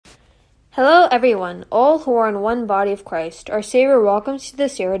Hello everyone, all who are in one body of Christ. Our Savior welcomes you to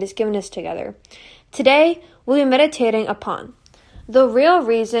this year it has given us together. Today, we'll be meditating upon the real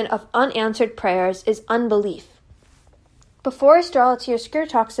reason of unanswered prayers is unbelief. Before I start, let's hear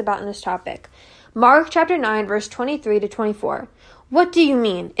Scripture talks about in this topic. Mark chapter 9, verse 23 to 24. What do you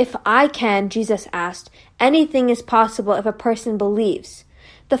mean? If I can, Jesus asked. Anything is possible if a person believes.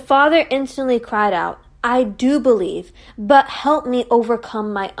 The father instantly cried out, I do believe, but help me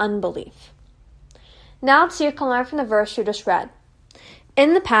overcome my unbelief. Now let's see a comment from the verse you just read.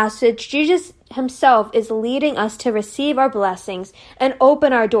 In the passage, Jesus himself is leading us to receive our blessings and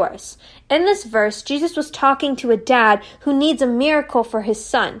open our doors. In this verse, Jesus was talking to a dad who needs a miracle for his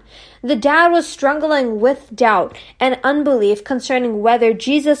son. The dad was struggling with doubt and unbelief concerning whether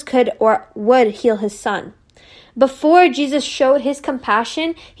Jesus could or would heal his son. Before Jesus showed his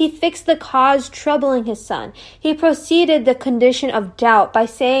compassion, he fixed the cause troubling his son. He proceeded the condition of doubt by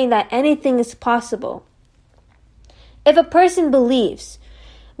saying that anything is possible. If a person believes,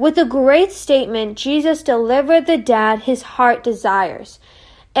 with a great statement, Jesus delivered the dad his heart desires,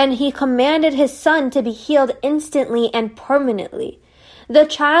 and he commanded his son to be healed instantly and permanently. The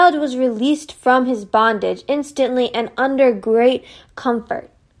child was released from his bondage instantly and under great comfort.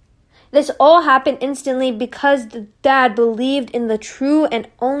 This all happened instantly because the dad believed in the true and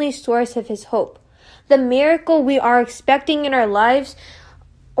only source of his hope. The miracle we are expecting in our lives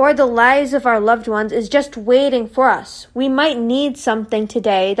or the lives of our loved ones is just waiting for us. We might need something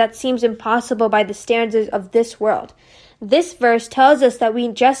today that seems impossible by the standards of this world. This verse tells us that we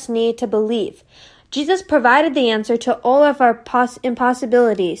just need to believe. Jesus provided the answer to all of our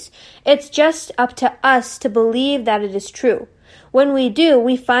impossibilities. It's just up to us to believe that it is true. When we do,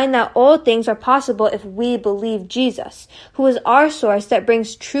 we find that all things are possible if we believe Jesus, who is our source that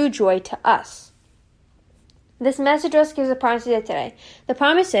brings true joy to us. This message just gives a promise today. The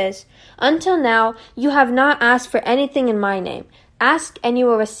promise is, until now, you have not asked for anything in my name. Ask and you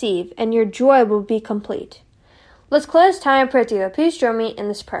will receive, and your joy will be complete. Let's close time in prayer together. Please join me in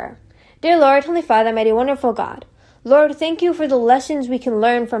this prayer. Dear Lord, Heavenly Father, mighty wonderful God, Lord, thank you for the lessons we can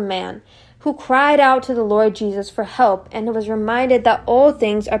learn from man, who cried out to the Lord Jesus for help and who was reminded that all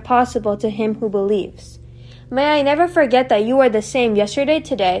things are possible to him who believes. May I never forget that you are the same yesterday,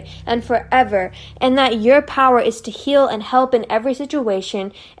 today, and forever, and that your power is to heal and help in every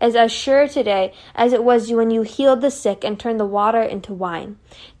situation is as sure today as it was when you healed the sick and turned the water into wine.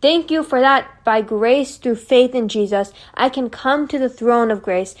 Thank you for that by grace through faith in Jesus, I can come to the throne of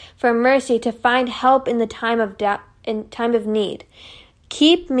grace for mercy to find help in the time of need.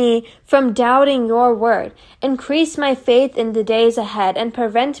 Keep me from doubting your word. Increase my faith in the days ahead and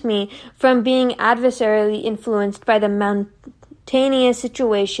prevent me from being adversarially influenced by the mountainous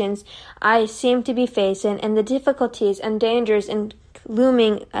situations I seem to be facing and the difficulties and dangers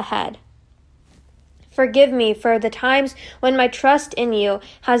looming ahead. Forgive me for the times when my trust in you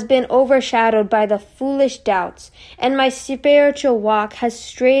has been overshadowed by the foolish doubts, and my spiritual walk has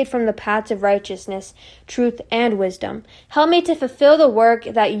strayed from the paths of righteousness, truth, and wisdom. Help me to fulfill the work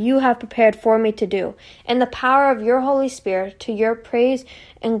that you have prepared for me to do, in the power of your Holy Spirit, to your praise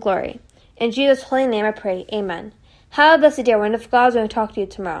and glory. In Jesus' holy name I pray, amen. Have a blessed day, wonderful God, and I'll talk to you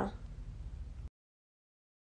tomorrow.